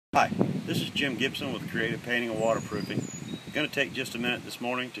Hi, this is Jim Gibson with Creative Painting and Waterproofing. I'm going to take just a minute this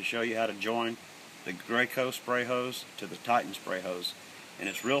morning to show you how to join the Graco spray hose to the Titan spray hose. And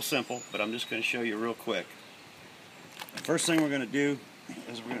it's real simple, but I'm just going to show you real quick. The first thing we're going to do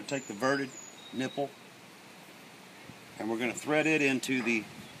is we're going to take the verted nipple and we're going to thread it into the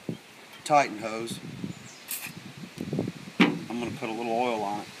Titan hose. I'm going to put a little oil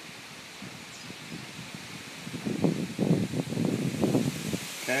on it.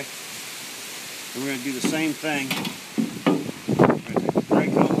 Okay, and we're going to do the same thing. We're going to take the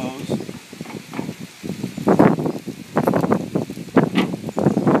Graco hose,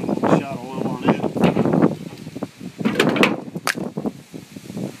 put a little shot of oil on it.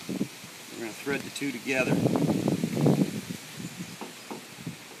 We're going to thread the two together.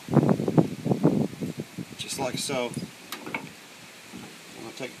 Just like so. I'm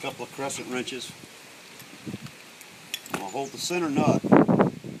going to take a couple of crescent wrenches. I'm going to hold the center nut.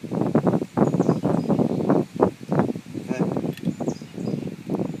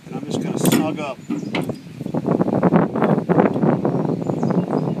 Snug up the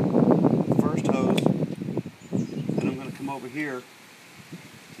first hose, then I'm going to come over here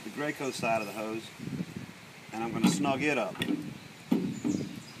to the Graco side of the hose and I'm going to snug it up.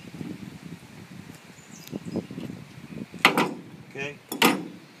 Okay,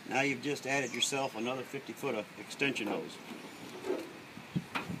 now you've just added yourself another 50-foot of extension hose.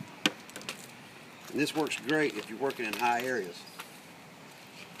 And this works great if you're working in high areas.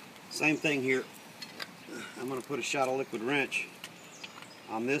 Same thing here. I'm going to put a shot of liquid wrench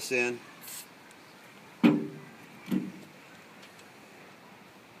on this end. Then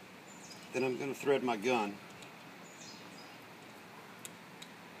I'm going to thread my gun.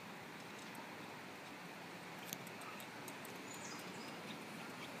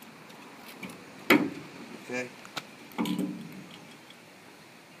 Okay.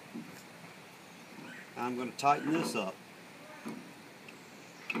 Now I'm going to tighten this up.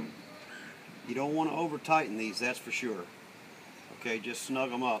 You don't want to over tighten these, that's for sure. Okay, just snug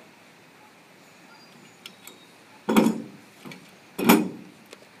them up. When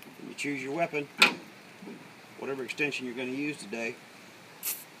you choose your weapon, whatever extension you're going to use today,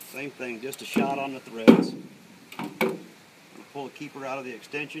 same thing, just a shot on the threads. I'm going to pull the keeper out of the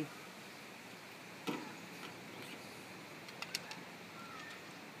extension.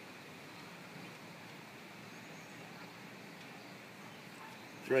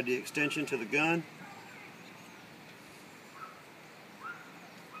 Thread the extension to the gun.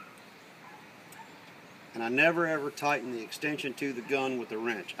 And I never ever tighten the extension to the gun with a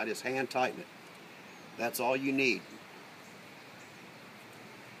wrench. I just hand tighten it. That's all you need.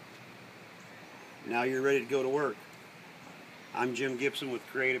 Now you're ready to go to work. I'm Jim Gibson with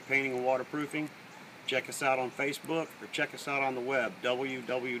Creative Painting and Waterproofing. Check us out on Facebook or check us out on the web,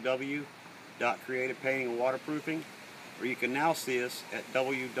 www.creativepaintingandwaterproofing. Or you can now see us at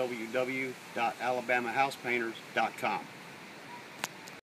www.alabamahousepainters.com.